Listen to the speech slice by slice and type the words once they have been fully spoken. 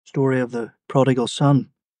Story of the prodigal son.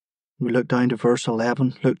 We look down to verse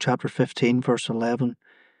 11, Luke chapter 15, verse 11.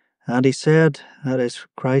 And he said, that is,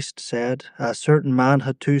 Christ said, a certain man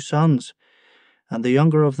had two sons, and the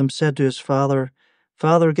younger of them said to his father,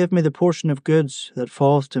 Father, give me the portion of goods that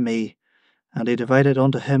falleth to me. And he divided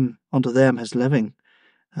unto them his living.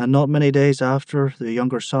 And not many days after, the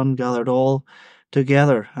younger son gathered all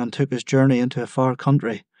together, and took his journey into a far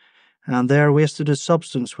country, and there wasted his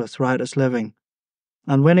substance with riotous living.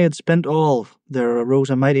 And when he had spent all, there arose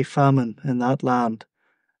a mighty famine in that land,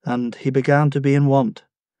 and he began to be in want.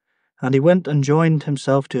 And he went and joined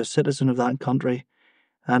himself to a citizen of that country,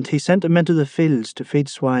 and he sent him into the fields to feed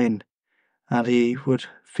swine. And he would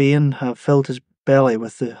fain have filled his belly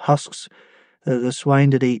with the husks that the swine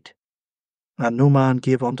did eat, and no man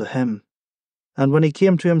gave unto him. And when he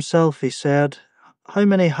came to himself, he said, How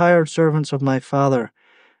many hired servants of my father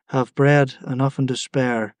have bread enough and to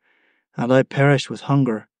spare, and I perish with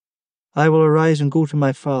hunger? I will arise and go to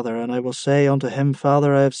my father, and I will say unto him,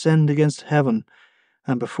 Father, I have sinned against heaven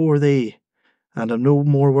and before thee, and am no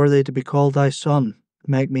more worthy to be called thy son.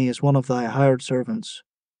 Make me as one of thy hired servants.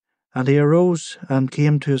 And he arose and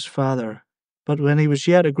came to his father. But when he was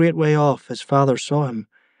yet a great way off, his father saw him,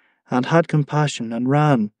 and had compassion, and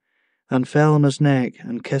ran, and fell on his neck,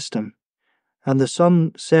 and kissed him. And the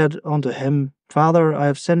son said unto him, Father, I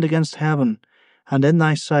have sinned against heaven, and in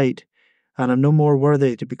thy sight, and am no more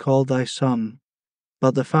worthy to be called thy son.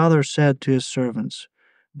 But the father said to his servants,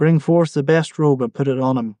 Bring forth the best robe, and put it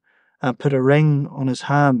on him, and put a ring on his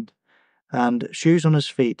hand, and shoes on his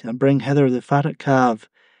feet, and bring hither the fatted calf,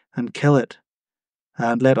 and kill it,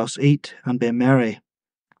 and let us eat and be merry.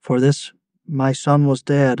 For this my son was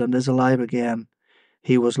dead, and is alive again.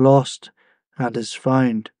 He was lost, and is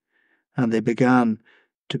found. And they began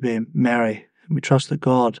to be merry. We trust that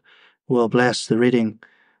God will bless the reading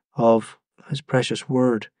of his precious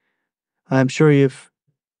word. I am sure you've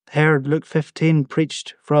heard Luke 15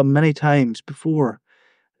 preached from many times before.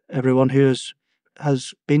 Everyone who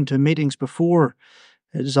has been to meetings before,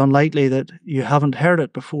 it is unlikely that you haven't heard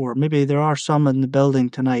it before. Maybe there are some in the building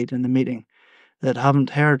tonight in the meeting that haven't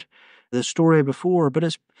heard the story before, but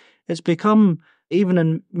it's become, even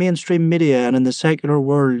in mainstream media and in the secular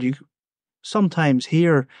world, you sometimes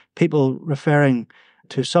hear people referring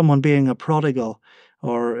to someone being a prodigal,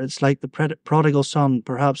 or it's like the prodigal son,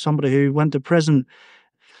 perhaps somebody who went to prison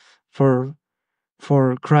for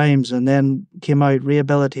crimes and then came out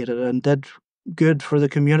rehabilitated and did good for the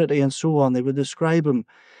community and so on. They would describe him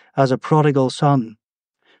as a prodigal son.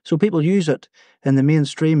 So people use it in the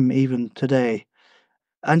mainstream even today.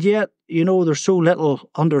 And yet, there's so little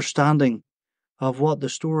understanding of what the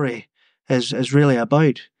story is really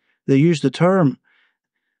about. They use the term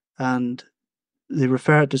and they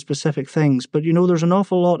refer it to specific things, but there's an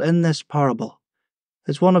awful lot in this parable.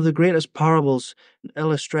 It's one of the greatest parables,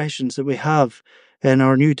 illustrations that we have in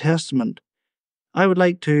our New Testament. I would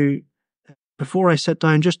like to, before I sit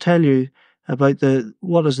down, just tell you about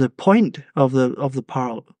what is the point of the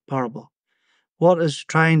parable. What's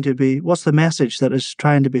the message that is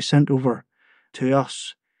trying to be sent over to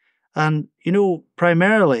us? And,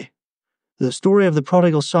 primarily, the story of the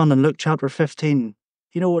prodigal son in Luke chapter 15,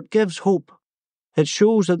 it gives hope. It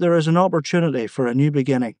shows that there is an opportunity for a new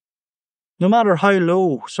beginning. No matter how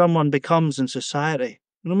low someone becomes in society,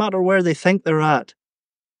 no matter where they think they're at,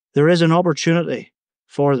 there is an opportunity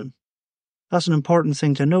for them. That's an important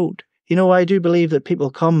thing to note. I do believe that people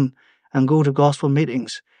come and go to gospel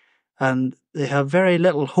meetings and they have very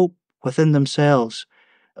little hope within themselves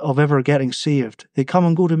of ever getting saved. They come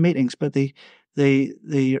and go to meetings, but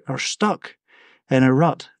they are stuck in a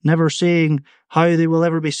rut, never seeing how they will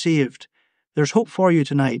ever be saved. There's hope for you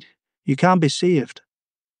tonight. You can be saved.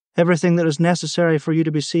 Everything that is necessary for you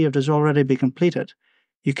to be saved has already been completed.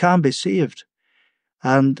 You can be saved.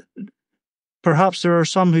 And perhaps there are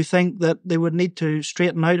some who think that they would need to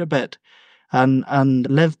straighten out a bit and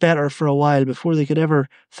live better for a while before they could ever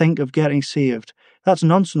think of getting saved. That's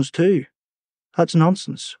nonsense too. That's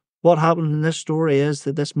nonsense. What happened in this story is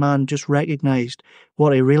that this man just recognized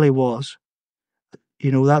what he really was.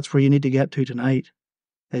 That's where you need to get to tonight,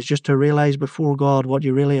 is just to realize before God what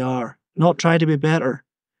you really are. Not try to be better.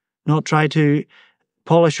 Not try to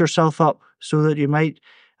polish yourself up so that you might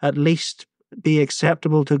at least be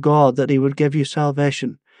acceptable to God, that he would give you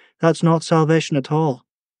salvation. That's not salvation at all.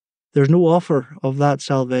 There's no offer of that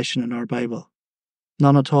salvation in our Bible.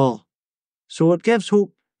 None at all. So it gives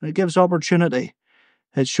hope. It gives opportunity.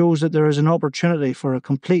 It shows that there is an opportunity for a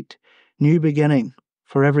complete new beginning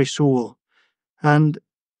for every soul. And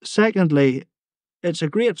secondly, it's a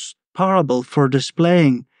great parable for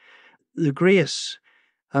displaying the grace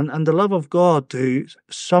and the love of God to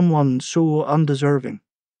someone so undeserving.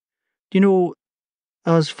 You know,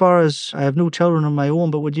 as far as I have no children of my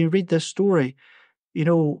own, but when you read this story, you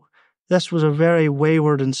know, this was a very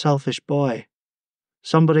wayward and selfish boy.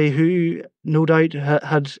 Somebody who, no doubt,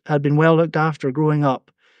 had been well looked after growing up,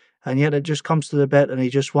 and yet it just comes to the bit and he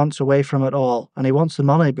just wants away from it all. And he wants the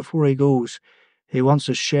money before he goes. He wants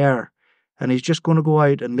his share. And he's just going to go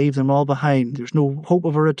out and leave them all behind. There's no hope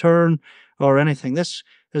of a return or anything. This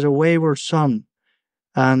is a wayward son.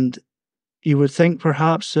 And you would think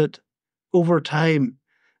perhaps that over time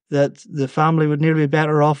that the family would nearly be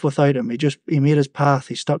better off without him. He made his path.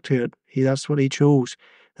 He stuck to it. That's what he chose.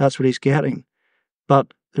 That's what he's getting.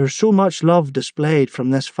 But there's so much love displayed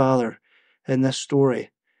from this father in this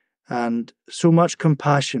story, and so much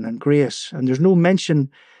compassion and grace. And there's no mention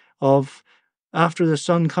of, after the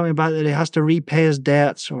son coming back, that he has to repay his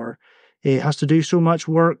debts or he has to do so much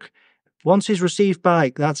work. Once he's received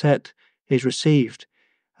back, that's it. He's received,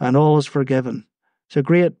 and all is forgiven. It's a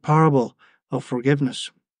great parable of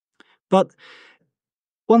forgiveness. But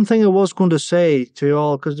one thing I was going to say to you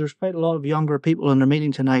all, because there's quite a lot of younger people in the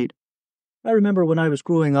meeting tonight. I remember when I was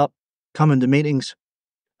growing up, coming to meetings,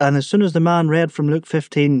 and as soon as the man read from Luke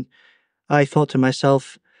 15, I thought to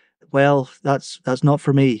myself, well, that's not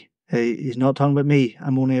for me. He's not talking about me.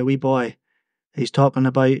 I'm only a wee boy. He's talking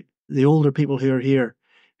about the older people who are here,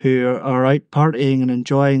 who are out partying and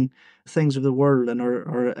enjoying things of the world and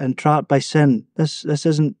are entrapped by sin. This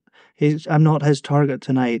isn't. I'm not his target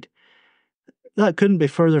tonight. That couldn't be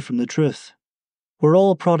further from the truth. We're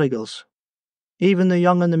all prodigals. Even the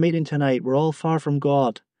young in the meeting tonight, we're all far from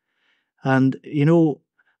God. And,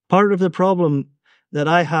 part of the problem that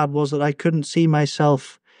I had was that I couldn't see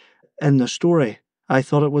myself in the story. I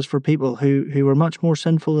thought it was for people who were much more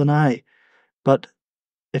sinful than I. But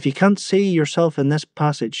if you can't see yourself in this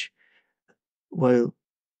passage, well,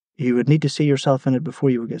 you would need to see yourself in it before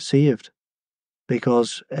you would get saved.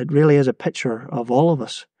 Because it really is a picture of all of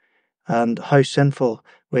us and how sinful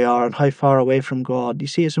we are and how far away from God. You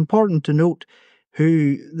see, it's important to note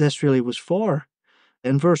who this really was for.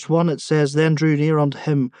 In verse 1 it says, "Then drew near unto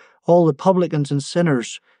him all the publicans and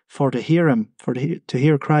sinners for to hear him, to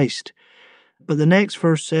hear Christ." But the next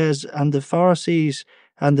verse says, "And the Pharisees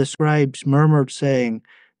and the scribes murmured, saying,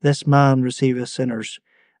 This man receiveth sinners,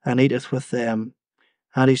 and eateth with them.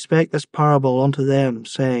 And he spake this parable unto them,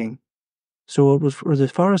 saying," so it was for the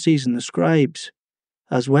Pharisees and the scribes,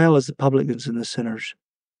 as well as the publicans and the sinners.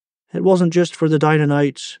 It wasn't just for the down and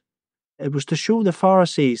outs. It was to show the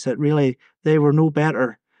Pharisees that really they were no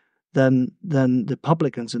better than the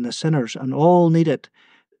publicans and the sinners, and all needed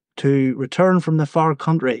to return from the far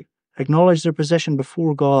country, acknowledge their position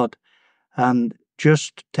before God, and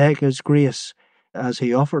just take His grace as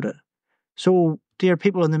He offered it. So, dear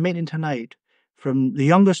people in the meeting tonight, from the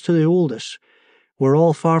youngest to the oldest, we're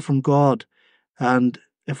all far from God, and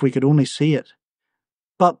if we could only see it.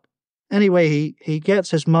 But anyway, he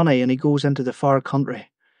gets his money and he goes into the far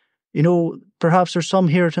country. Perhaps there's some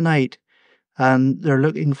here tonight and they're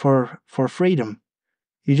looking for freedom.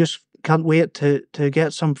 You just can't wait to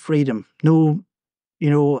get some freedom. No,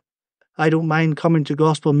 I don't mind coming to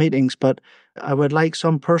gospel meetings, but I would like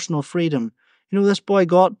some personal freedom. This boy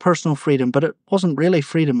got personal freedom, but it wasn't really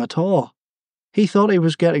freedom at all. He thought he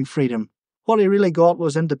was getting freedom. What he really got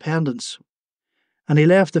was independence. And he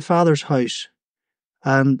left the father's house.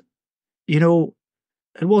 And, it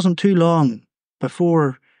wasn't too long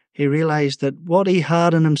before he realized that what he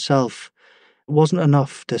had in himself wasn't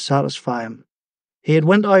enough to satisfy him. He had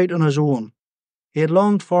went out on his own. He had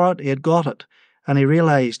longed for it, he had got it, and he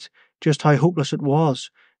realized just how hopeless it was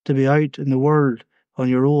to be out in the world on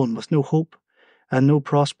your own with no hope and no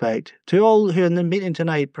prospect. To all who are in the meeting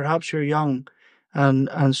tonight, perhaps you're young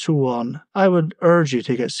and so on, I would urge you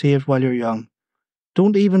to get saved while you're young.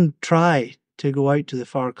 Don't even try to go out to the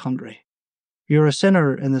far country. You're a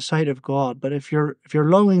sinner in the sight of God, but if you're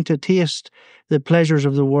longing to taste the pleasures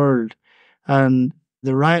of the world and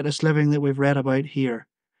the riotous living that we've read about here,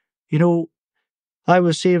 I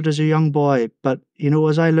was saved as a young boy, but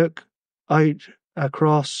as I look out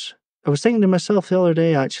across, I was thinking to myself the other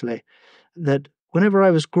day actually that whenever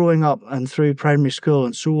I was growing up and through primary school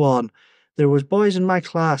and so on, there was boys in my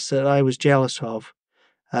class that I was jealous of,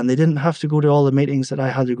 and they didn't have to go to all the meetings that I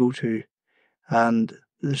had to go to, and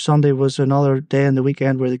the Sunday was another day in the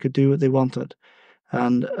weekend where they could do what they wanted.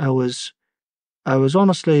 And I was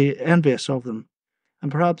honestly envious of them.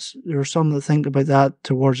 And perhaps there are some that think about that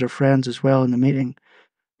towards their friends as well in the meeting.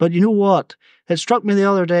 But you know what? It struck me the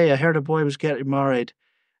other day, I heard a boy was getting married.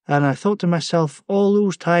 And I thought to myself, all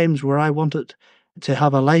those times where I wanted to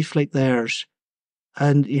have a life like theirs.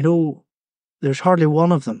 And, there's hardly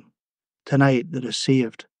one of them tonight that is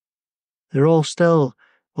saved. They're all still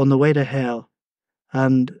on the way to hell,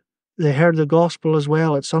 and they heard the gospel as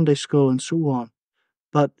well at Sunday school and so on.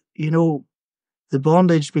 But, the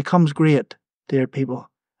bondage becomes great, dear people.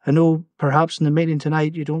 I know perhaps in the meeting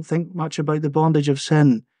tonight you don't think much about the bondage of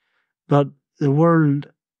sin, but the world,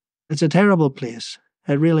 it's a terrible place.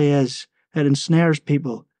 It really is. It ensnares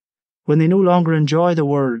people. When they no longer enjoy the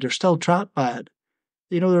world, they're still trapped by it.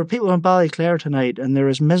 There are people in Ballyclare tonight and they're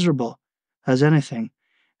as miserable as anything,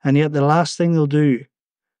 and yet the last thing they'll do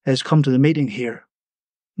is come to the meeting here.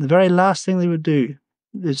 The very last thing they would do,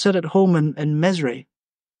 they'd sit at home in misery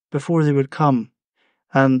before they would come.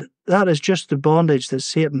 And that is just the bondage that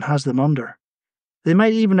Satan has them under. They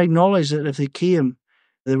might even acknowledge that if they came,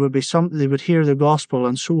 they would hear the gospel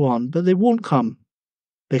and so on, but they won't come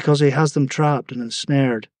because he has them trapped and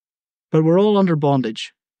ensnared. But we're all under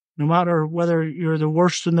bondage. No matter whether you're the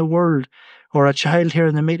worst in the world or a child here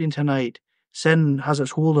in the meeting tonight, sin has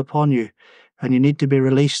its hold upon you and you need to be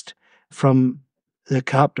released from the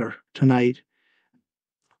captor tonight.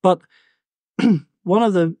 But one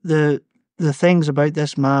of the things about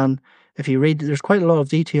this man, if you read, there's quite a lot of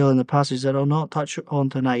detail in the passage that I'll not touch on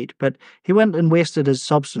tonight, but he went and wasted his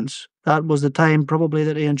substance. That was the time probably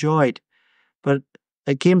that he enjoyed, but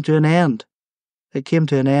it came to an end. It came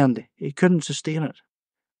to an end. He couldn't sustain it.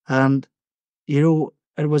 And,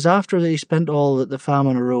 it was after that he spent all that the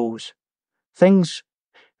famine arose. It's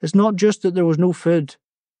not just that there was no food.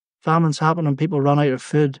 Famines happen and people run out of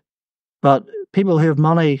food, but people who have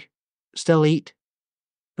money still eat.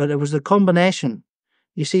 But it was the combination.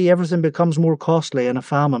 You see, everything becomes more costly in a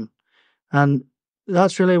famine. And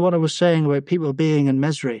that's really what I was saying about people being in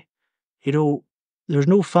misery. There's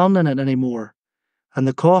no fun in it anymore. And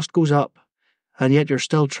the cost goes up, and yet you're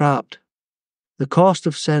still trapped. The cost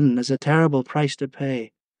of sin is a terrible price to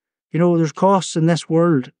pay. There's costs in this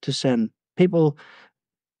world to sin. People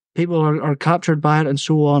are captured by it and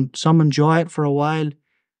so on. Some enjoy it for a while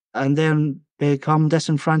and then become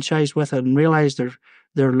disenfranchised with it and realize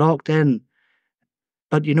they're locked in.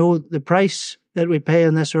 But the price that we pay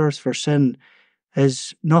on this earth for sin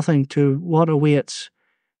is nothing to what awaits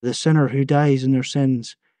the sinner who dies in their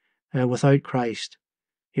sins without Christ.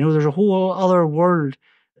 There's a whole other world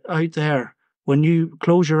out there when you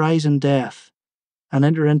close your eyes in death and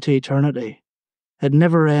enter into eternity. It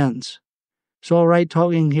never ends. It's all right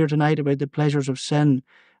talking here tonight about the pleasures of sin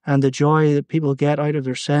and the joy that people get out of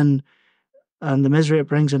their sin and the misery it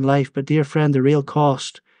brings in life. But dear friend, the real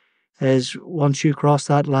cost is once you cross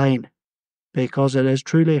that line, because it is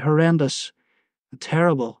truly horrendous and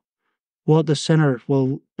terrible what the sinner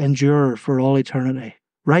will endure for all eternity,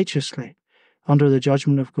 righteously, under the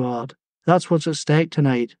judgment of God. That's what's at stake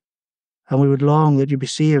tonight, and we would long that you be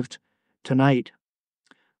saved tonight.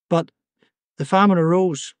 But the famine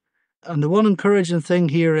arose, and the one encouraging thing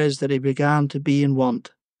here is that he began to be in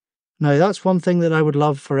want. Now, that's one thing that I would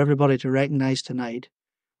love for everybody to recognize tonight.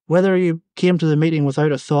 Whether you came to the meeting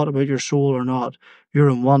without a thought about your soul or not, you're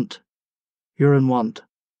in want. You're in want.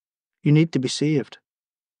 You need to be saved.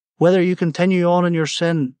 Whether you continue on in your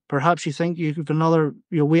sin, perhaps you think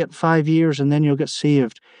you'll wait 5 years and then you'll get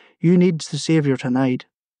saved. You need the Saviour tonight.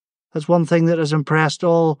 That's one thing that has impressed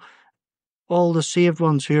all the saved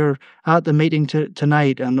ones who are at the meeting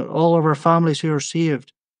tonight and all of our families who are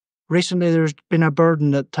saved. Recently there's been a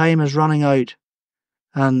burden that time is running out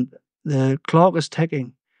and the clock is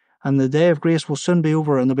ticking and the day of grace will soon be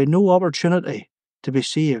over and there'll be no opportunity to be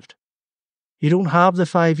saved. You don't have the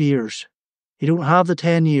 5 years. You don't have the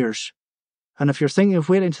 10 years. And if you're thinking of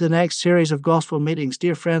waiting to the next series of gospel meetings,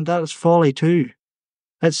 dear friend, that is folly too.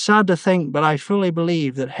 It's sad to think, but I fully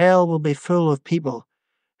believe that hell will be full of people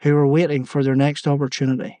who are waiting for their next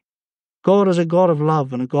opportunity. God is a God of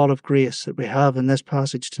love and a God of grace that we have in this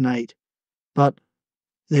passage tonight. But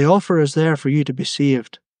the offer is there for you to be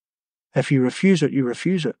saved. If you refuse it, you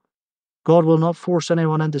refuse it. God will not force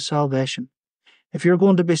anyone into salvation. If you're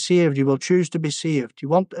going to be saved, you will choose to be saved.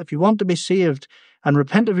 If you want to be saved and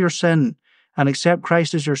repent of your sin and accept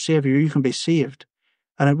Christ as your Saviour, you can be saved.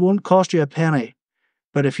 And it won't cost you a penny.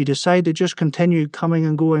 But if you decide to just continue coming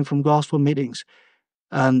and going from gospel meetings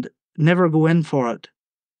and never go in for it,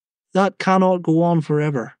 that cannot go on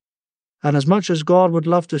forever. And as much as God would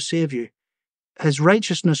love to save you, his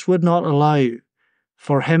righteousness would not allow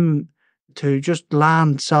for him to just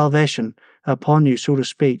land salvation upon you, so to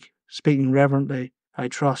speak, speaking reverently, I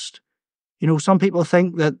trust. Some people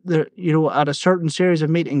think that, at a certain series of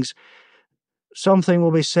meetings, something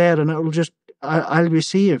will be said and I'll be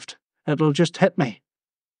saved. It'll just hit me.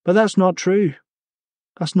 But that's not true.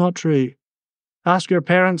 That's not true. Ask your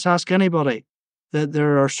parents, ask anybody, that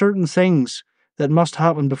there are certain things that must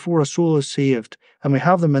happen before a soul is saved, and we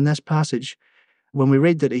have them in this passage when we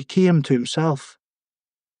read that he came to himself.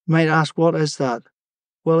 You might ask, what is that?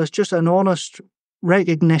 Well, it's just an honest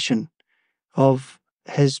recognition of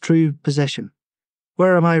his true position.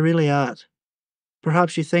 Where am I really at?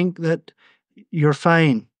 Perhaps you think that you're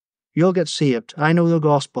fine. You'll get saved. I know the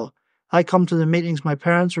gospel. I come to the meetings. My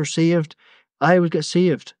parents are saved. I would get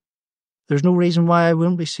saved. There's no reason why I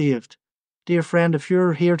wouldn't be saved. Dear friend, if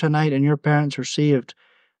you're here tonight and your parents are saved,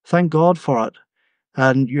 thank God for it.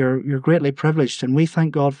 And you're greatly privileged, and we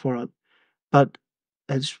thank God for it. But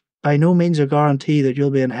it's by no means a guarantee that you'll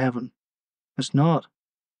be in heaven. It's not.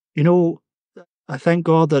 You know, I thank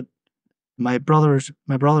God that my brother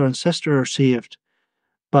and sister are saved,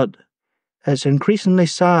 but it's increasingly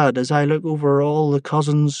sad as I look over all the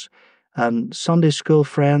cousins and Sunday school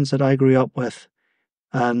friends that I grew up with,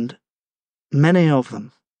 and many of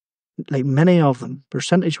them,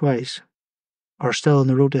 percentage-wise, are still on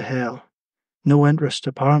the road to hell. No interest,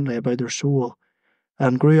 apparently, about their soul,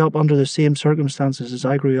 and grew up under the same circumstances as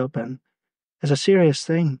I grew up in. It's a serious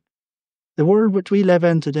thing. The world which we live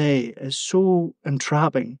in today is so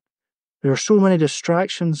entrapping. There are so many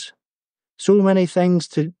distractions, so many things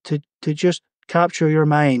to just capture your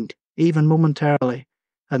mind, even momentarily,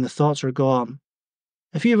 and the thoughts are gone.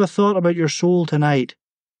 If you have a thought about your soul tonight,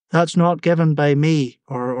 that's not given by me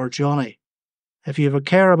or Johnny. If you have a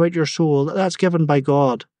care about your soul, that's given by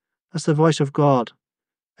God. That's the voice of God.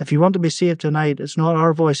 If you want to be saved tonight, it's not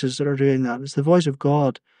our voices that are doing that. It's the voice of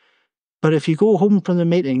God. But if you go home from the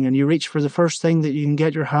meeting and you reach for the first thing that you can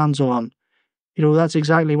get your hands on, that's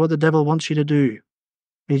exactly what the devil wants you to do.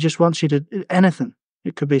 He just wants you to, anything.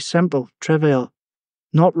 It could be simple, trivial,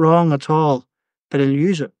 not wrong at all, but he'll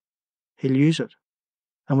use it. He'll use it.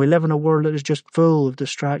 And we live in a world that is just full of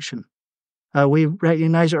distraction. We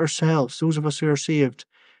recognize it ourselves, those of us who are saved.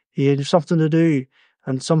 You have something to do,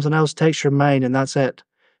 and something else takes your mind, and that's it.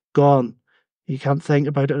 Gone. You can't think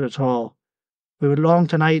about it at all. We would long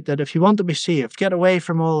tonight that if you want to be saved, get away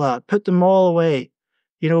from all that. Put them all away.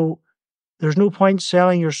 There's no point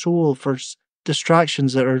selling your soul for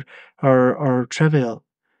distractions that are trivial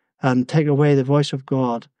and take away the voice of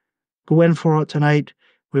God. Go in for it tonight.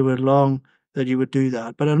 We would long that you would do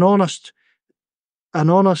that. But an honest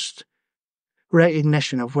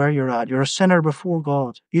recognition of where you're at. You're a sinner before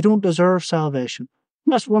God. You don't deserve salvation.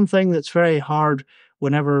 That's one thing that's very hard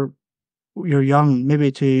whenever you're young,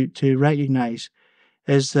 maybe to recognize,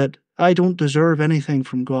 is that I don't deserve anything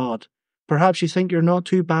from God. Perhaps you think you're not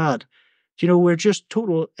too bad. We're just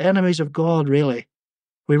total enemies of God, really.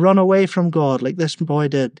 We run away from God like this boy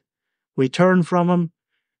did. We turn from him.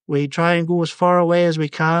 We try and go as far away as we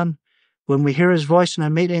can. When we hear his voice in a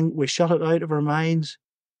meeting, we shut it out of our minds.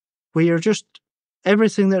 We are just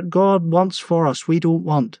everything that God wants for us, we don't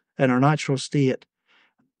want in our natural state.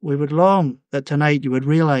 We would long that tonight you would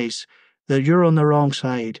realize that you're on the wrong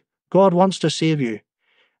side. God wants to save you.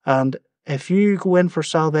 And if you go in for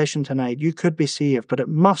salvation tonight, you could be saved, but it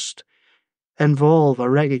must involve a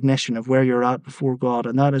recognition of where you're at before God,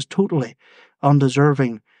 and that is totally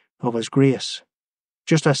undeserving of his grace.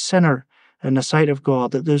 Just a sinner in the sight of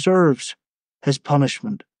God that deserves his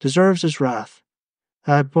punishment, deserves his wrath.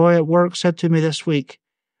 A boy at work said to me this week,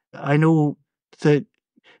 I know that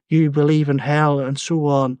you believe in hell and so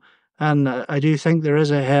on, and I do think there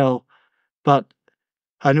is a hell, but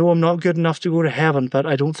I know I'm not good enough to go to heaven, but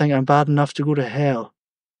I don't think I'm bad enough to go to hell.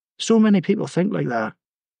 So many people think like that.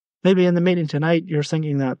 Maybe in the meeting tonight you're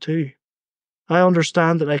thinking that too. I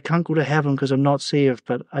understand that I can't go to heaven because I'm not saved,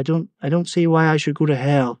 but I don't see why I should go to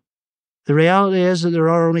hell. The reality is that there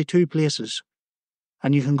are only two places,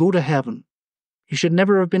 and you can go to heaven. You should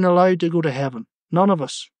never have been allowed to go to heaven. None of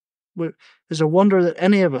us. It's a wonder that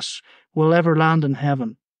any of us will ever land in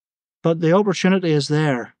heaven. But the opportunity is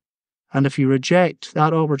there, and if you reject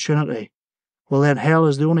that opportunity, well then hell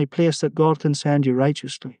is the only place that God can send you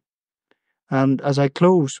righteously. And as I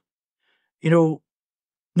close, no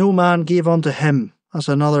man gave unto him. That's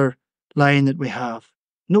another line that we have.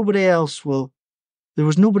 Nobody else will. There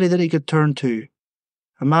was nobody that he could turn to.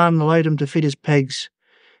 A man allowed him to feed his pigs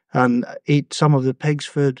and eat some of the pig's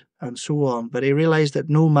food and so on, but he realized that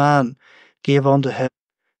no man gave unto him.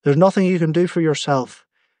 There's nothing you can do for yourself.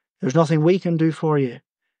 There's nothing we can do for you.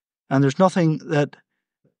 And there's nothing that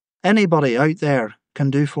anybody out there can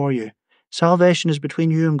do for you. Salvation is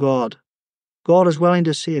between you and God. God is willing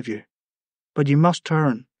to save you, but you must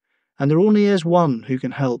turn. And there only is one who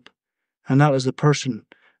can help, and that is the person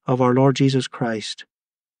of our Lord Jesus Christ.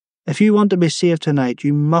 If you want to be saved tonight,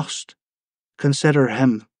 you must consider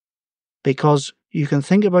him, because you can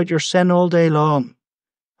think about your sin all day long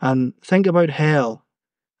and think about hell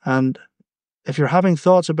and If you're having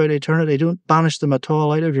thoughts about eternity, don't banish them at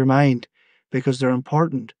all out of your mind, because they're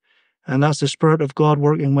important. And that's the Spirit of God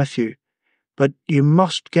working with you. But you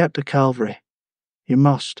must get to Calvary. You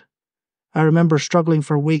must. I remember struggling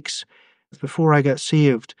for weeks before I got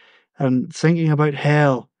saved and thinking about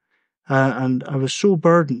hell. And I was so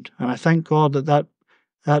burdened. And I thank God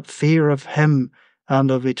that fear of Him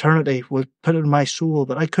and of eternity was put in my soul,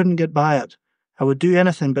 but I couldn't get by it. I would do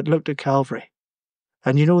anything but look to Calvary.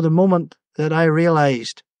 And you know, the moment that I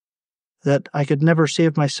realized that I could never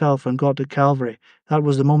save myself and got to Calvary, that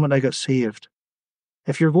was the moment I got saved.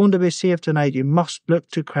 If you're going to be saved tonight, you must look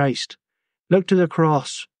to Christ. Look to the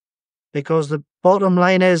cross. Because the bottom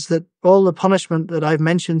line is that all the punishment that I've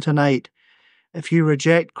mentioned tonight, if you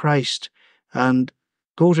reject Christ and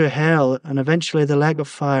go to hell and eventually the lake of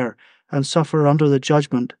fire and suffer under the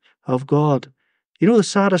judgment of God, you know the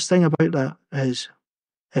saddest thing about that is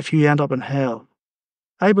if you end up in hell.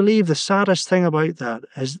 I believe the saddest thing about that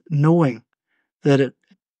is knowing that it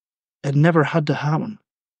never had to happen.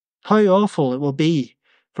 How awful it will be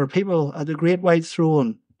for people at the great white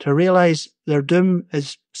throne to realize their doom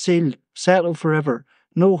is sealed, settled forever,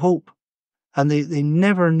 no hope. And they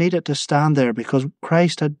never needed to stand there because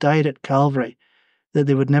Christ had died at Calvary, that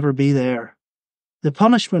they would never be there. The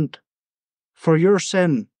punishment for your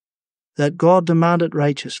sin that God demanded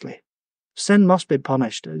righteously. Sin must be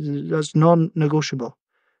punished. That's non-negotiable.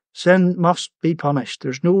 Sin must be punished.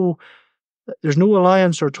 There's no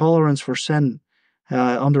allowance or tolerance for sin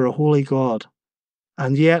under a holy God.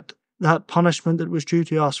 And yet, that punishment that was due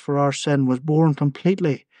to us for our sin was borne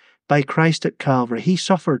completely by Christ at Calvary. He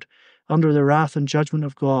suffered under the wrath and judgment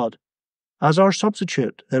of God as our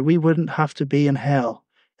substitute, that we wouldn't have to be in hell,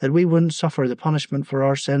 that we wouldn't suffer the punishment for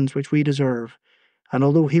our sins which we deserve. And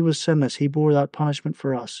although He was sinless, He bore that punishment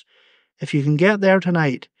for us. If you can get there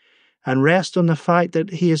tonight and rest on the fact that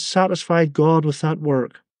He has satisfied God with that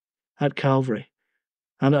work at Calvary,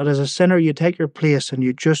 and that as a sinner you take your place and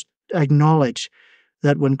you just acknowledge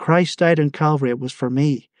that when Christ died in Calvary, it was for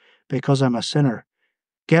me, because I'm a sinner.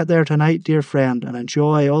 Get there tonight, dear friend, and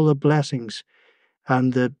enjoy all the blessings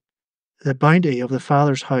and the bounty of the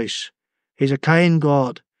Father's house. He's a kind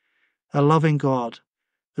God, a loving God.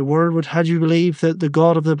 The world would have you believe that the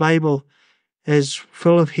God of the Bible is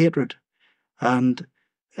full of hatred and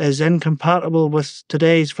is incompatible with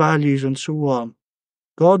today's values and so on.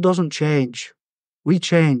 God doesn't change. We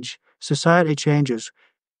change. Society changes.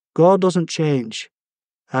 God doesn't change.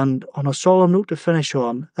 And on a solemn note to finish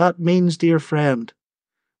on, that means, dear friend,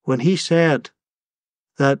 when He said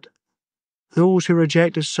that those who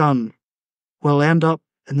reject His Son will end up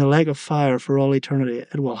in the lake of fire for all eternity,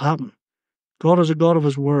 it will happen. God is a God of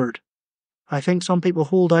His word. I think some people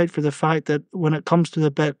hold out for the fact that when it comes to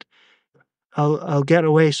the bit, I'll get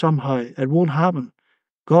away somehow. It won't happen.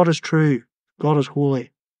 God is true. God is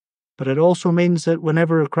holy. But it also means that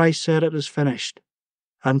whenever Christ said it is finished,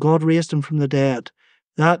 and God raised Him from the dead,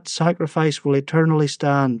 that sacrifice will eternally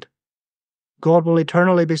stand. God will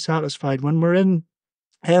eternally be satisfied. When we're in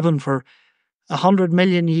heaven for 100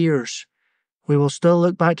 million years, we will still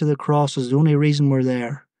look back to the cross as the only reason we're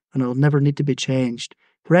there, and it'll never need to be changed.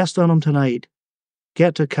 Rest on Him tonight.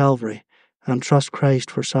 Get to Calvary and trust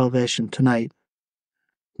Christ for salvation tonight.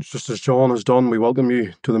 Just as John has done, we welcome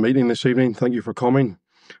you to the meeting this evening. Thank you for coming.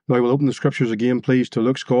 Now we'll open the scriptures again, please, to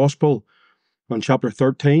Luke's Gospel on chapter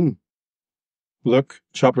 13. Luke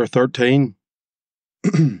chapter 13.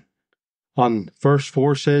 And verse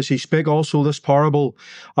 4 says, He spake also this parable.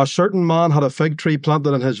 A certain man had a fig tree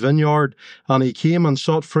planted in his vineyard, and he came and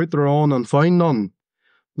sought fruit thereon, and found none.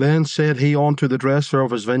 Then said he unto the dresser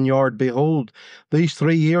of his vineyard, Behold, these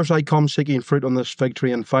 3 years I come seeking fruit on this fig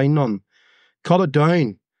tree, and find none. Cut it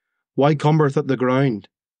down. Why cumbereth it the ground?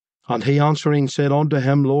 And he answering said unto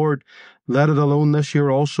him, Lord, let it alone this year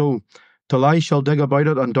also, till I shall dig about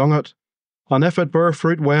it and dung it. And if it bear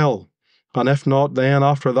fruit, well, and if not, then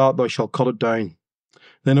after that thou shalt cut it down.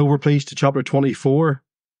 Then over, please, to chapter 24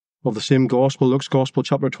 of the same Gospel, Luke's Gospel,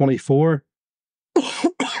 chapter 24.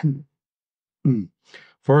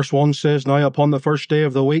 Verse 1 says, Now upon the first day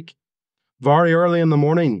of the week, very early in the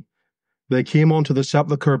morning, they came unto the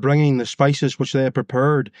sepulchre, bringing the spices which they had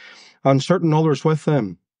prepared, and certain others with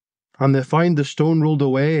them. And they found the stone rolled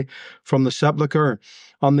away from the sepulchre,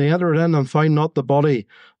 and they entered in and found not the body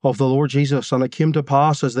of the Lord Jesus. And it came to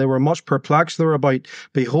pass, as they were much perplexed thereabout,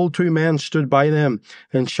 behold, 2 men stood by them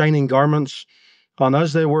in shining garments. And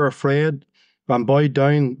as they were afraid, and bowed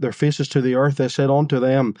down their faces to the earth, they said unto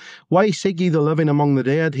them, Why seek ye the living among the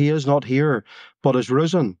dead? He is not here, but is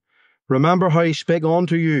risen. Remember how He spake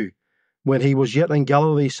unto you when He was yet in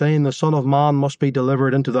Galilee, saying, The Son of Man must be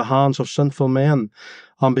delivered into the hands of sinful men,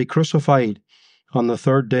 and be crucified, on the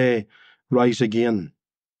third day rise again.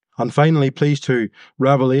 And finally, please, to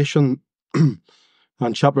Revelation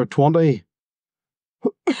and chapter 20.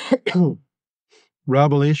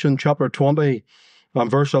 Revelation chapter 20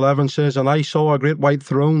 and verse 11 says, "And I saw a great white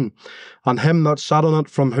throne, and him that sat on it,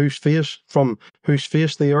 from whose face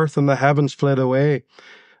the earth and the heavens fled away,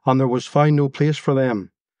 and there was found no place for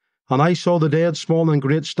them. And I saw the dead, small and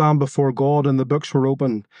great, stand before God, and the books were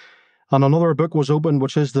opened. And another book was opened,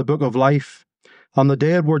 which is the book of life. And the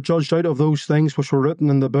dead were judged out of those things which were written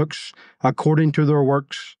in the books, according to their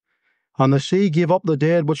works. And the sea gave up the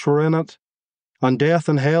dead which were in it, and death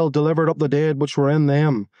and hell delivered up the dead which were in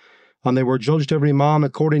them, and they were judged every man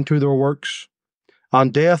according to their works.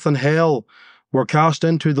 And death and hell were cast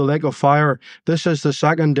into the lake of fire. This is the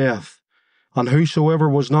second death. And whosoever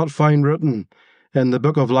was not found written in the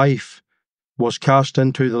book of life was cast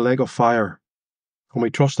into the lake of fire." And we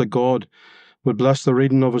trust that God would bless the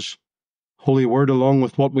reading of His holy word along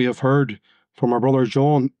with what we have heard from our brother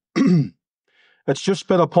John. It's just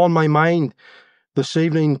been upon my mind this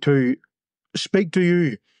evening to speak to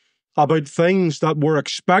you about things that were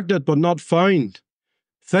expected but not found.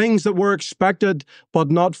 Things that were expected but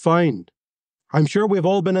not found. I'm sure we've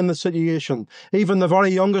all been in the situation. Even the very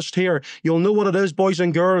youngest here, you'll know what it is, boys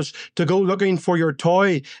and girls, to go looking for your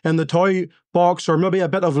toy in the toy box, or maybe a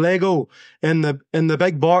bit of Lego in the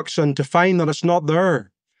big box, and to find that it's not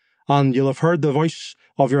there. And you'll have heard the voice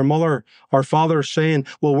of your mother or father saying,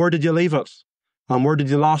 "Well, where did you leave it? And where did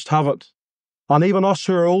you last have it?" And even us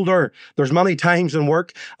who are older, there's many times in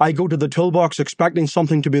work I go to the toolbox expecting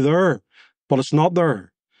something to be there, but it's not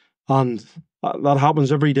there. And that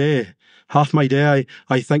happens every day. Half my day,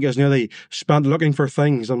 I think, is nearly spent looking for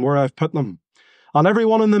things and where I've put them. And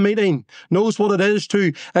everyone in the meeting knows what it is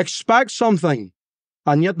to expect something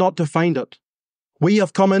and yet not to find it. We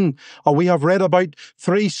have come in, or we have read about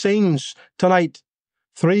 3 scenes tonight,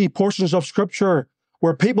 3 portions of Scripture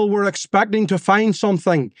where people were expecting to find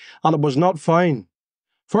something and it was not found.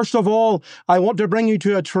 First of all, I want to bring you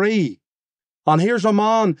to a tree. And here's a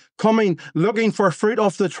man coming, looking for fruit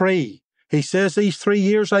off the tree. He says, "These 3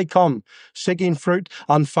 years I come, seeking fruit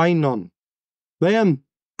and find none." Then,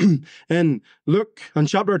 in Luke in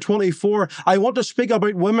chapter 24, I want to speak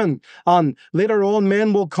about women, and later on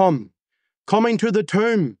men will come, coming to the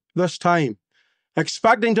tomb this time,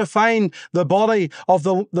 expecting to find the body of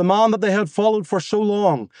the man that they had followed for so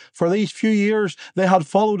long. For these few years they had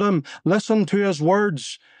followed him, listened to his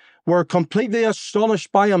words, were completely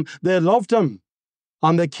astonished by him. They loved him,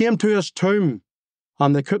 and they came to his tomb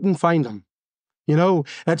and they couldn't find him. You know,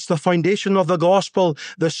 it's the foundation of the gospel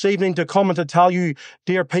this evening to come and to tell you,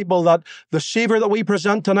 dear people, that the Saviour that we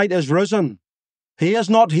present tonight is risen. He is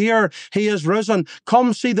not here, He is risen.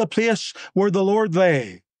 Come see the place where the Lord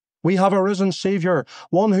lay. We have a risen Saviour,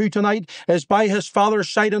 one who tonight is by His Father's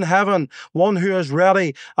side in heaven, one who is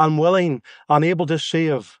ready and willing and able to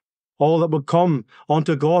save all that would come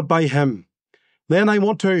unto God by Him. Then I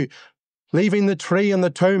want to, leaving the tree and the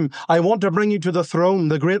tomb, I want to bring you to the throne,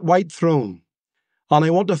 the great white throne. And I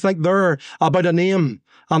want to think there about a name,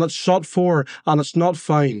 and it's sought for, and it's not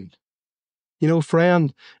found. You know,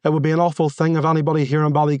 friend, it would be an awful thing if anybody here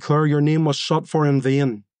in Ballyclare, your name was sought for in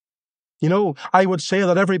vain. You know, I would say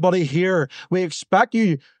that everybody here, we expect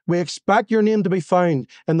your name to be found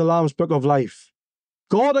in the Lamb's Book of Life.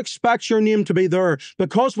 God expects your name to be there,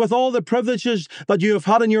 because with all the privileges that you have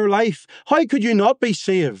had in your life, how could you not be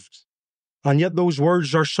saved? And yet those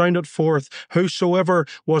words are sounded forth, "Whosoever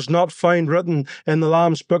was not found written in the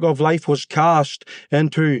Lamb's Book of Life was cast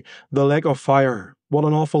into the lake of fire." What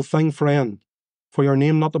an awful thing, friend, for your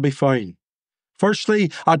name not to be found.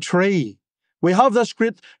 Firstly, a tree. We have this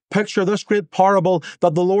great picture, this great parable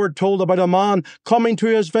that the Lord told about a man coming to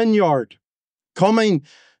his vineyard, coming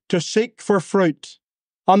to seek for fruit.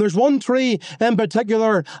 And there's one tree in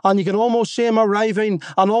particular, and you can almost see him arriving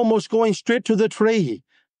and almost going straight to the tree.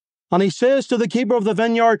 And he says to the keeper of the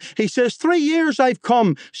vineyard, he says, 3 years I've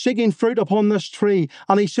come seeking fruit upon this tree.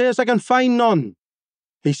 And he says, I can find none.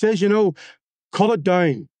 He says, cut it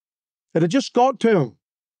down. It had just got to him.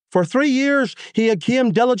 For 3 years he had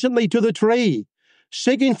came diligently to the tree,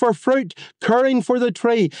 seeking for fruit, caring for the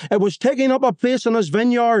tree. It was taking up a place in his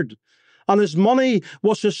vineyard, and his money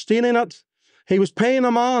was sustaining it. He was paying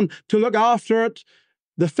a man to look after it.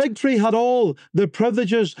 The fig tree had all the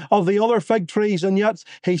privileges of the other fig trees, and yet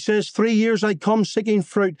he says, 3 years I come seeking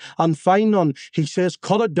fruit and find none. He says,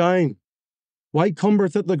 cut it down. Why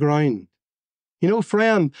cumbereth it the ground? You know,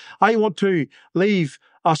 friend, I want to leave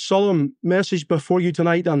a solemn message before you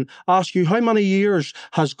tonight and ask you, how many years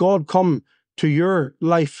has God come to your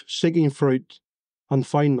life seeking fruit and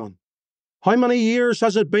find none? How many years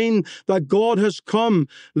has it been that God has come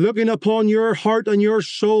looking upon your heart and your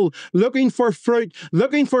soul, looking for fruit,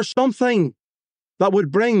 looking for something that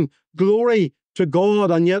would bring glory to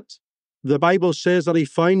God, and yet the Bible says that he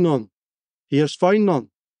found none. He has found none.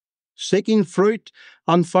 Seeking fruit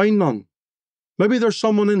and found none. Maybe there's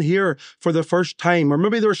someone in here for the first time, or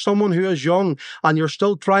maybe there's someone who is young and you're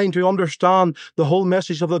still trying to understand the whole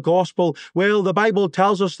message of the gospel. Well, the Bible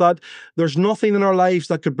tells us that there's nothing in our lives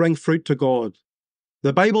that could bring fruit to God.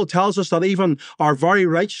 The Bible tells us that even our very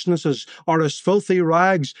righteousnesses are as filthy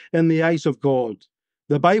rags in the eyes of God.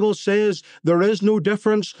 The Bible says there is no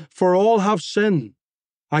difference, for all have sinned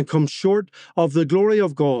and come short of the glory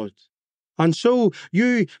of God. And so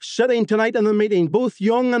you sitting tonight in the meeting, both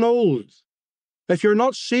young and old, if you're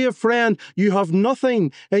not saved, friend, you have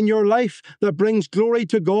nothing in your life that brings glory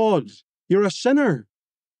to God. You're a sinner.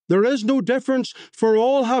 There is no difference, for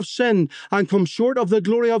all have sinned and come short of the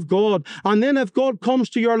glory of God. And then if God comes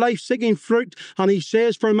to your life seeking fruit, and he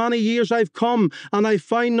says, for many years I've come and I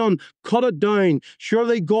find none, cut it down.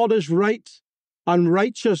 Surely God is right and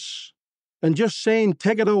righteous. And just saying,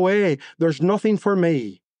 take it away, there's nothing for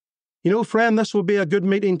me. You know, friend, this will be a good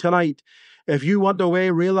meeting tonight if you went away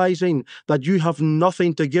realizing that you have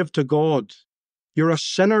nothing to give to God. You're a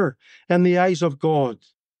sinner in the eyes of God.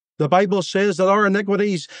 The Bible says that our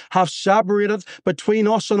iniquities have separated between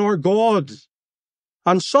us and our God.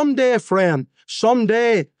 And someday, friend,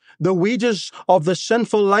 someday, the wages of the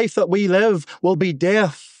sinful life that we live will be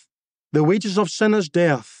death. The wages of sin is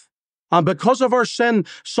death. And because of our sin,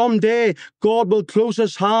 someday God will close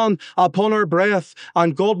his hand upon our breath,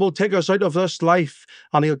 and God will take us out of this life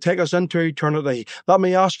and he'll take us into eternity. Let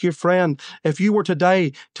me ask you, friend, if you were to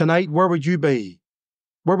die tonight, where would you be?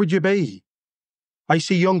 Where would you be? I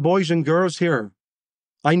see young boys and girls here.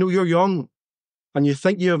 I know you're young and you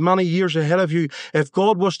think you have many years ahead of you. If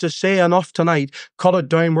God was to say enough tonight, cut it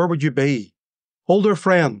down, where would you be? Older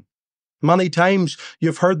friend, many times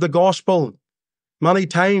you've heard the gospel. Many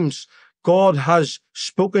times God has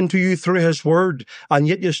spoken to you through his word, and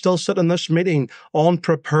yet you still sit in this meeting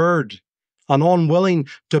unprepared and unwilling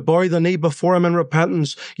to bow the knee before him in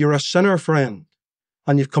repentance. You're a sinner, friend,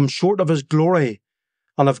 and you've come short of his glory.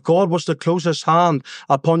 And if God was to close his hand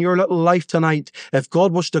upon your little life tonight, if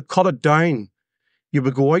God was to cut it down, you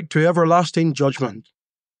would go out to everlasting judgment.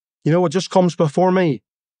 You know, it just comes before me.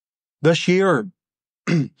 This year,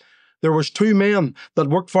 there was two men that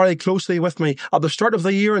worked very closely with me. At the start of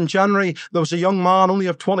the year in January, there was a young man only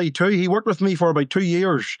of 22. He worked with me for about 2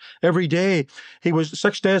 years. Every day, he was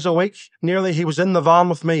 6 days a week. Nearly, he was in the van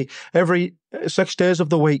with me every 6 days of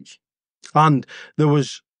the week. And there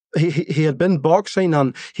was he had been boxing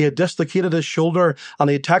and he had dislocated his shoulder, and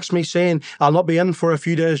he had texted me saying, I'll not be in for a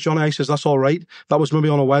few days, Johnny. I says, that's all right. That was maybe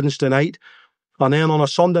on a Wednesday night. And then on a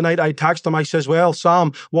Sunday night, I texted him. I says, well,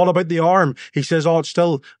 Sam, what about the arm? He says, oh,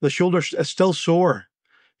 the shoulder is still sore.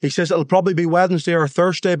 He says, it'll probably be Wednesday or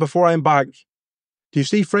Thursday before I'm back. Do you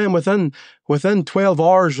see, friend, within 12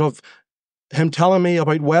 hours of him telling me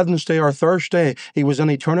about Wednesday or Thursday, he was in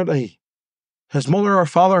eternity. His mother or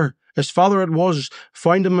father, his father it was,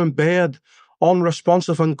 found him in bed,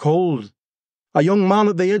 unresponsive and cold. A young man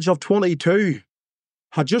at the age of 22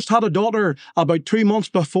 had just had a daughter about 2 months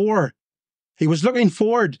before. He was looking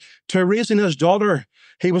forward to raising his daughter.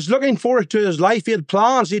 He was looking forward to his life. He had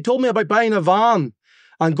plans. He told me about buying a van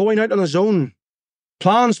and going out on his own.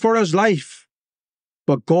 Plans for his life.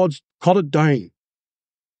 But God cut it down.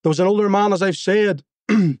 There was an older man, as I've said.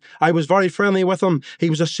 I was very friendly with him. He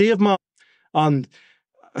was a saved man. And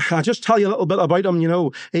I'll just tell you a little bit about him. You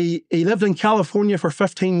know, he lived in California for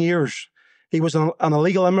 15 years. He was an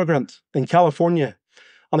illegal immigrant in California.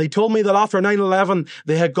 And he told me that after 9/11,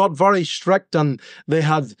 they had got very strict, and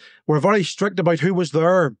were very strict about who was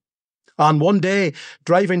there. And one day,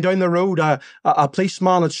 driving down the road, a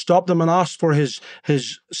policeman had stopped him and asked for his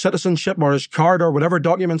citizenship or his card or whatever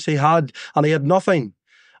documents he had, and he had nothing.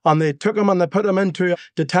 And they took him and they put him into a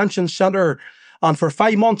detention centre. And for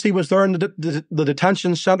 5 months, he was there in the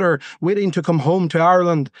detention centre waiting to come home to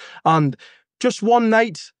Ireland. And just one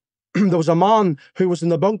night, there was a man who was in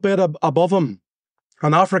the bunk bed above him,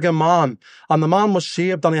 an African man, and the man was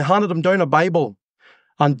saved, and he handed him down a Bible.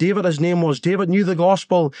 And David, his name was, David knew the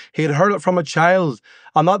gospel. He had heard it from a child.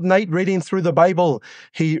 And that night, reading through the Bible,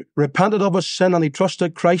 he repented of his sin and he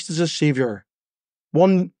trusted Christ as his Saviour.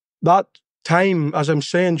 That time, as I'm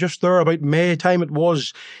saying, just there, about May time it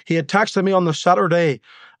was, he had texted me on the Saturday,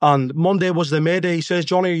 and Monday was the May Day. He says,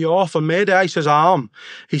 Johnny, are you off on May Day? I says, I am.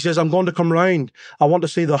 He says, I'm going to come round. I want to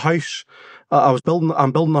see the house. I'm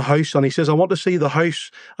building a house, and he says, I want to see the house.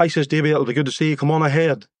 I says, David, it'll be good to see you. Come on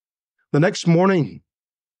ahead. The next morning,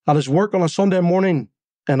 at his work on a Sunday morning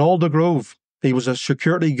in Aldergrove. He was a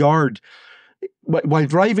security guard. While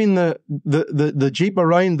driving the Jeep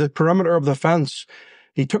around the perimeter of the fence,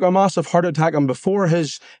 he took a massive heart attack, and before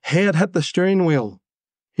his head hit the steering wheel,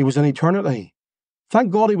 he was in eternity.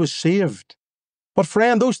 Thank God he was saved. But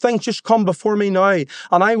friend, those things just come before me now,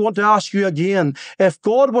 and I want to ask you again, if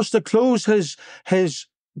God was to close his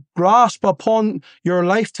grasp upon your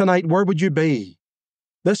life tonight, where would you be?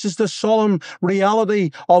 This is the solemn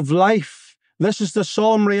reality of life. This is the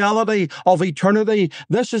solemn reality of eternity.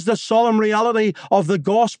 This is the solemn reality of the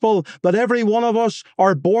gospel, that every one of us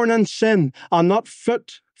are born in sin and not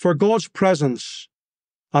fit for God's presence.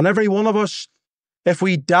 And every one of us, if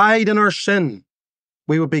we died in our sin,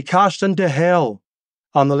 we would be cast into hell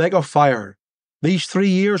and the lake of fire. These 3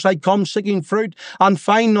 years I come seeking fruit and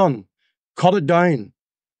find none. Cut it down.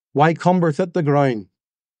 Why cumbereth it the ground?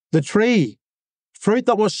 The tree, fruit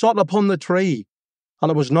that was sought upon the tree,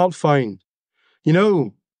 and it was not found. You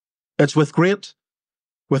know, it's with great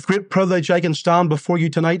privilege I can stand before you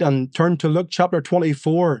tonight and turn to Luke chapter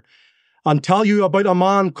 24 and tell you about a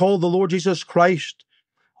man called the Lord Jesus Christ.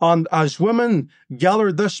 And as women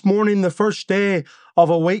gathered this morning, the first day of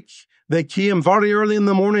a week, they came very early in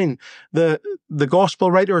the morning. The gospel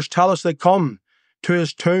writers tell us they come to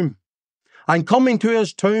his tomb. And coming to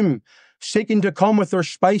his tomb, seeking to come with their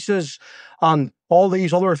spices and all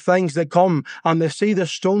these other things, they come and they see the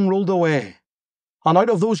stone rolled away. And out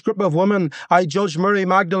of those group of women, I judge Mary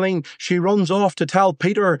Magdalene, she runs off to tell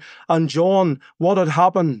Peter and John what had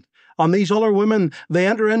happened. And these other women, they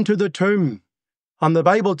enter into the tomb. And the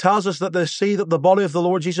Bible tells us that they see that the body of the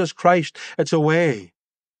Lord Jesus Christ, it's away.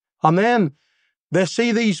 And then they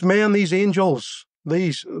see these men, these angels,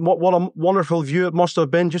 what a wonderful view it must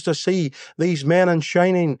have been just to see these men in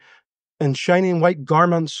shining white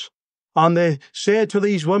garments. And they say to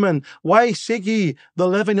these women, why seek ye the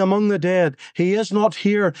living among the dead? He is not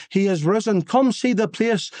here, he is risen. Come see the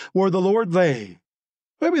place where the Lord lay.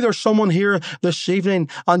 Maybe there's someone here this evening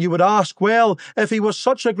and you would ask, well, if he was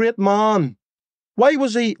such a great man, why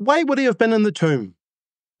would he have been in the tomb?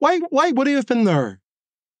 Why would he have been there?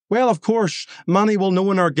 Well, of course, many will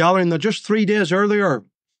know in our gathering that just 3 days earlier,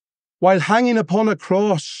 while hanging upon a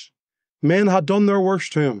cross, men had done their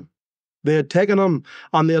worst to him. They had taken him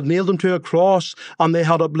and they had nailed him to a cross and they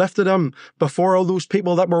had uplifted him before all those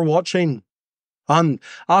people that were watching. And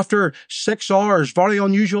after 6 hours, very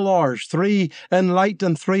unusual hours, 3 in light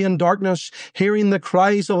and 3 in darkness, hearing the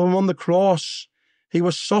cries of him on the cross, he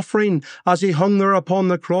was suffering as he hung there upon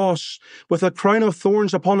the cross, with a crown of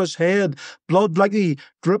thorns upon his head, blood likely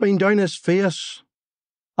dripping down his face,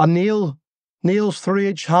 a nails through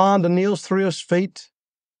each hand and nails through his feet.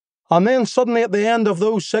 And then suddenly at the end of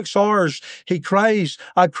those 6 hours, he cries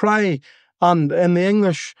a cry, and in the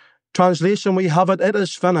English translation we have it, it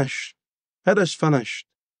is finished. It is finished.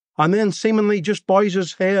 And then seemingly just bows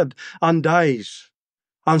his head and dies.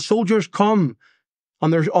 And soldiers come,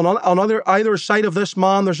 and there's on either side of this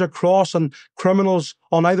man, there's a cross and criminals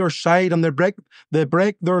on either side, and they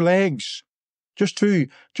break their legs just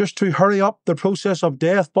to hurry up the process of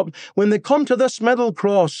death. But when they come to this middle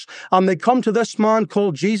cross and they come to this man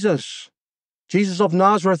called Jesus of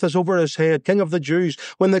Nazareth is over his head, King of the Jews.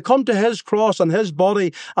 When they come to his cross and his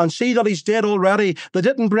body and see that he's dead already, they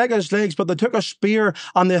didn't break his legs, but they took a spear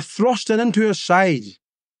and they thrust it into his side.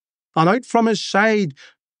 And out from his side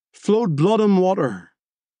flowed blood and water.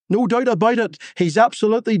 No doubt about it, he's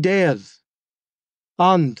absolutely dead.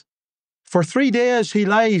 And for 3 days he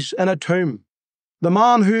lies in a tomb. The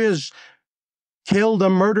man who is killed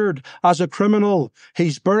and murdered as a criminal,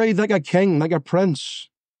 he's buried like a king, like a prince,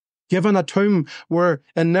 given a tomb where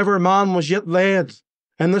never man was yet laid,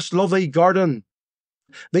 in this lovely garden.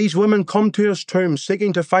 These women come to his tomb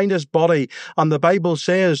seeking to find his body, and the Bible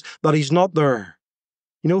says that he's not there.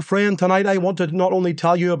 You know, friend, tonight I want to not only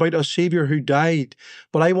tell you about a Saviour who died,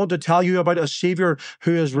 but I want to tell you about a Saviour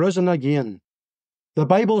who is risen again. The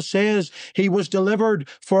Bible says he was delivered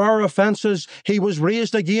for our offences. He was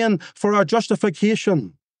raised again for our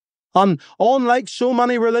justification. And unlike so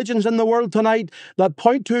many religions in the world tonight that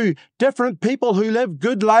point to different people who live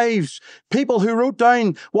good lives, people who wrote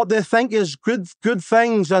down what they think is good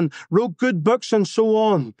things and wrote good books and so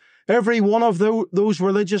on, every one of those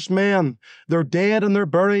religious men, they're dead and they're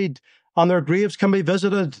buried, and their graves can be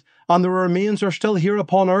visited, and their remains are still here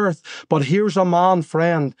upon earth. But here's a man,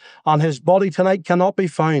 friend, and his body tonight cannot be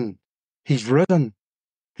found. He's risen.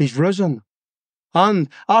 He's risen. And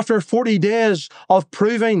after 40 days of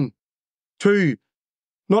proving to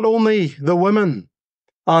not only the women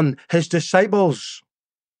and his disciples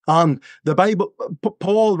And the Bible,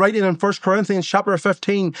 Paul writing in 1 Corinthians chapter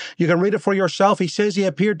 15, you can read it for yourself. He says he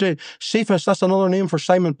appeared to Cephas, that's another name for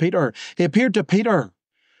Simon Peter. He appeared to Peter.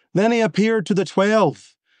 Then he appeared to the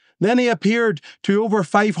 12. Then he appeared to over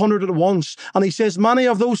 500 at once. And he says many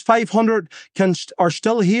of those 500 are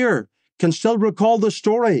still here, can still recall the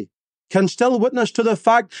story, can still witness to the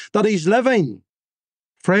fact that he's living.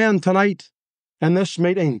 Friend, tonight in this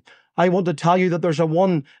meeting, I want to tell you that there's a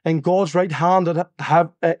one in God's right hand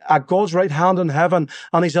at God's right hand in heaven,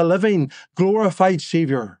 and he's a living, glorified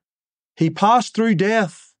Savior. He passed through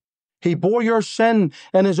death. He bore your sin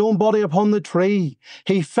in his own body upon the tree.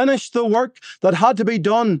 He finished the work that had to be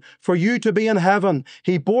done for you to be in heaven.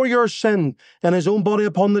 He bore your sin in his own body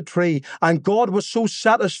upon the tree, and God was so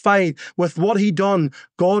satisfied with what he done,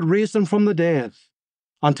 God raised him from the dead.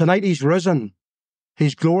 And tonight he's risen.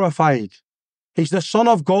 He's glorified. He's the Son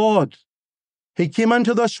of God. He came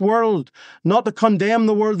into this world not to condemn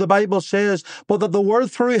the world, the Bible says, but that the world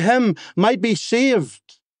through him might be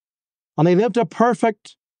saved. And he lived a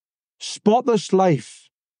perfect, spotless life.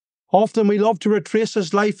 Often we love to retrace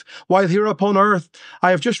his life while here upon earth.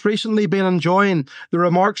 I have just recently been enjoying the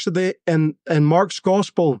remarks of in Mark's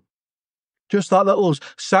Gospel, just that little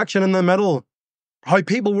section in the middle, how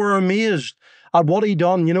people were amazed at what he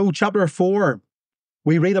done. You know, chapter 4.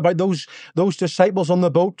 We read about those disciples on the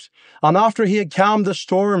boat. And after he had calmed the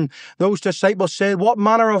storm, those disciples said, "What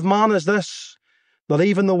manner of man is this, that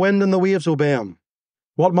even the wind and the waves obey him?"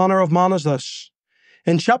 What manner of man is this?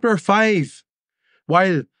 In chapter 5,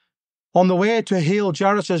 while on the way to heal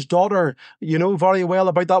Jairus' daughter, you know very well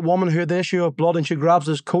about that woman who had the issue of blood, and she grabs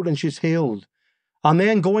his coat and she's healed. And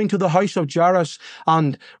then going to the house of Jairus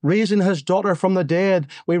and raising his daughter from the dead,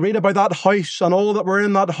 we read about that house, and all that were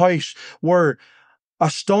in that house were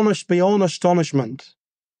astonished beyond astonishment.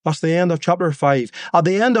 That's the end of chapter 5. At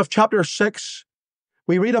the end of chapter 6,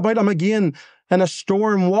 we read about him again in a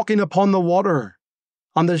storm walking upon the water.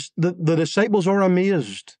 And the disciples are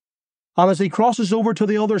amazed. And as he crosses over to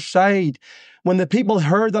the other side, when the people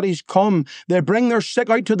heard that he's come, they bring their sick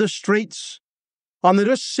out to the streets. And they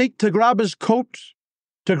just seek to grab his coat,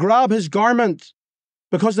 to grab his garment,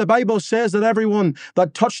 because the Bible says that everyone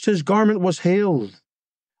that touched his garment was healed.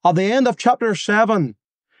 At the end of chapter 7,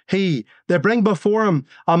 they bring before him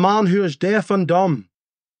a man who is deaf and dumb.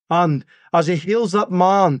 And as he heals that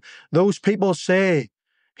man, those people say,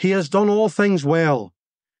 "He has done all things well.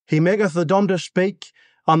 He maketh the dumb to speak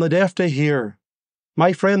and the deaf to hear."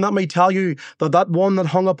 My friend, let me tell you that one that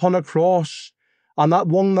hung upon a cross and that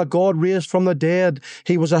one that God raised from the dead,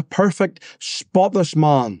 he was a perfect, spotless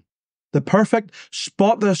man. The perfect,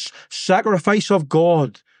 spotless sacrifice of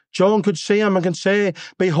God. John could see him and can say,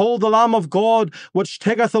 "Behold the Lamb of God, which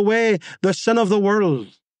taketh away the sin of the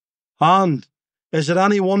world." And is it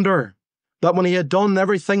any wonder that when he had done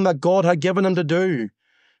everything that God had given him to do,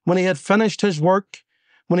 when he had finished his work,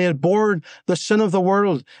 when he had borne the sin of the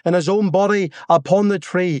world in his own body upon the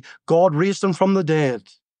tree, God raised him from the dead?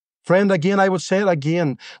 Friend, again, I would say it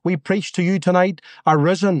again. We preach to you tonight a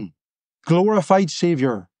risen, glorified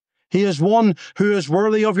Savior. He is one who is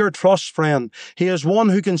worthy of your trust, friend. He is one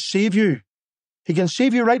who can save you. He can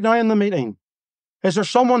save you right now in the meeting. Is there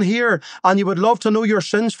someone here and you would love to know your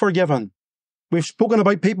sins forgiven? We've spoken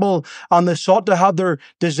about people and they sought to have their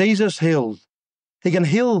diseases healed. He can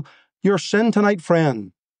heal your sin tonight,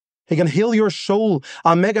 friend. He can heal your soul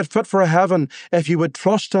and make it fit for heaven if you would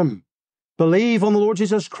trust him. Believe on the Lord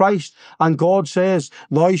Jesus Christ, and God says,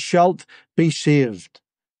 "Thou shalt be saved."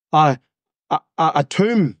 A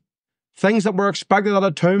tomb. Things that were expected at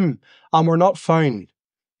a tomb and were not found.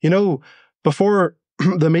 You know, before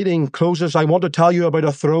the meeting closes, I want to tell you about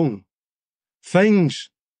a throne. Things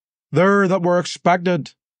there that were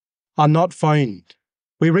expected and not found.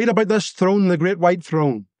 We read about this throne, the great white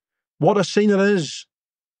throne. What a scene it is.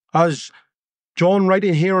 As John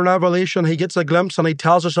writing here in Revelation, he gets a glimpse and he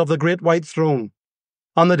tells us of the great white throne.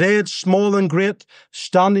 And the dead, small and great,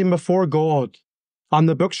 standing before God. And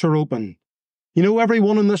the books are open. You know,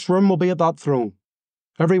 everyone in this room will be at that throne.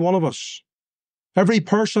 Every one of us. Every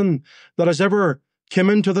person that has ever come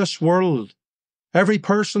into this world. Every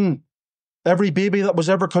person, every baby that was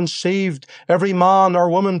ever conceived, every man or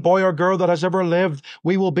woman, boy or girl that has ever lived,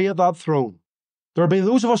 we will be at that throne. There will be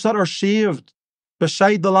those of us that are saved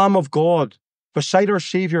beside the Lamb of God, beside our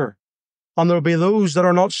Savior. And there will be those that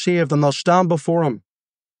are not saved, and they'll stand before him.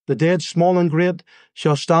 The dead, small and great,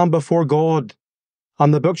 shall stand before God,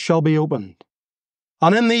 and the books shall be opened.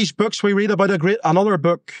 And in these books we read about another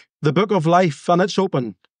book, the book of life, and it's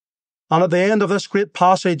opened. And at the end of this great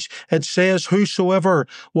passage, it says, "Whosoever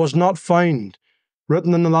was not found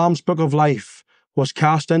written in the Lamb's book of life was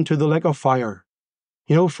cast into the lake of fire."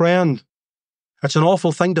 You know, friend, it's an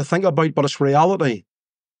awful thing to think about, but it's reality.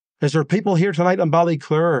 Is there people here tonight in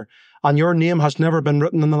Ballyclare and your name has never been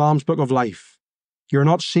written in the Lamb's Book of Life? You're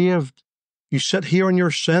not saved. You sit here in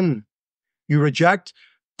your sin. You reject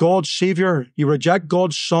God's Saviour. You reject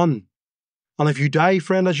God's Son. And if you die,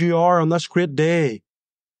 friend, as you are on this great day,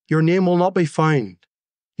 your name will not be found.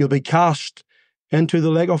 You'll be cast into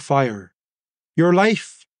the lake of fire. Your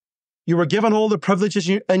life, you were given all the privileges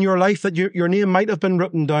in your life that your name might have been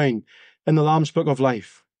written down in the Lamb's Book of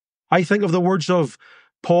Life. I think of the words of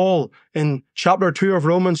Paul in chapter 2 of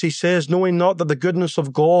Romans. He says, knowing not that the goodness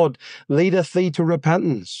of God leadeth thee to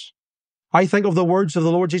repentance. I think of the words of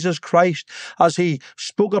the Lord Jesus Christ as he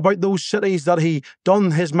spoke about those cities that he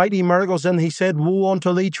done his mighty miracles in. He said, woe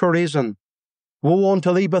unto thee, Chorazin! Woe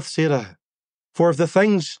unto thee, Bethsaida! For if the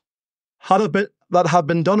things that had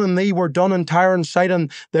been done in thee were done in Tyre and Sidon,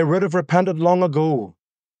 they would have repented long ago.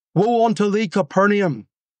 Woe unto thee, Capernaum!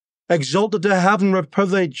 Exalted to heaven with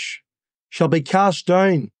privilege, shall be cast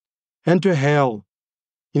down into hell.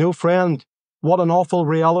 You know, friend, what an awful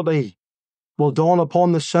reality will dawn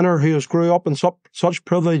upon the sinner who has grew up in such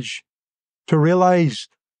privilege to realize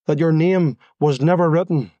that your name was never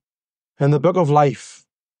written in the book of life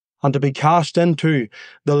and to be cast into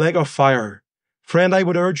the lake of fire. Friend, I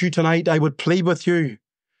would urge you tonight, I would plead with you,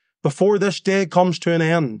 before this day comes to an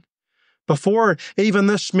end, before even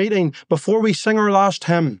this meeting, before we sing our last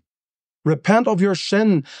hymn, repent of your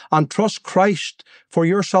sin and trust Christ for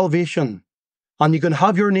your salvation. And you can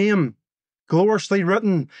have your name gloriously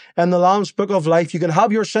written in the Lamb's Book of Life. You can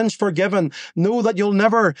have your sins forgiven. Know that you'll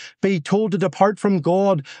never be told to depart from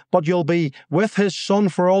God, but you'll be with His Son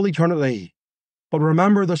for all eternity. But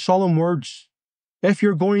remember the solemn words. If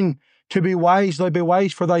you're going to be wise, thou be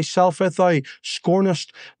wise for thyself. If thou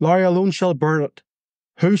scornest, thou alone shall bear it.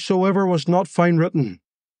 Whosoever was not found written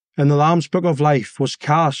in the Lamb's Book of Life was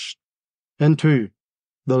cast into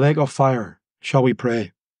the lake of fire. Shall we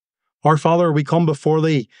pray? Our Father, we come before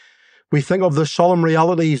Thee. We think of the solemn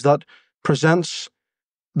realities that presents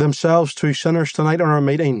themselves to sinners tonight in our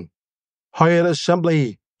meeting. How it is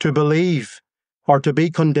simply to believe or to be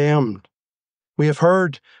condemned. We have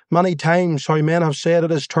heard many times how men have said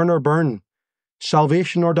it is turn or burn,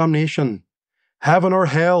 salvation or damnation, heaven or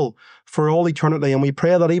hell for all eternity. And we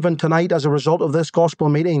pray that even tonight, as a result of this gospel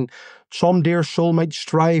meeting, some dear soul might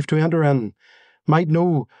strive to enter in, might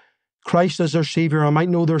know Christ as their Saviour, and might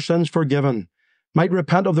know their sins forgiven, might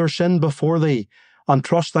repent of their sin before Thee, and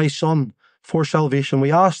trust Thy Son for salvation.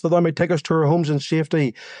 We ask that Thou might take us to our homes in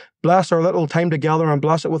safety. Bless our little time together and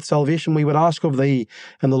bless it with salvation, we would ask of Thee,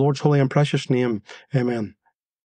 in the Lord's holy and precious name. Amen.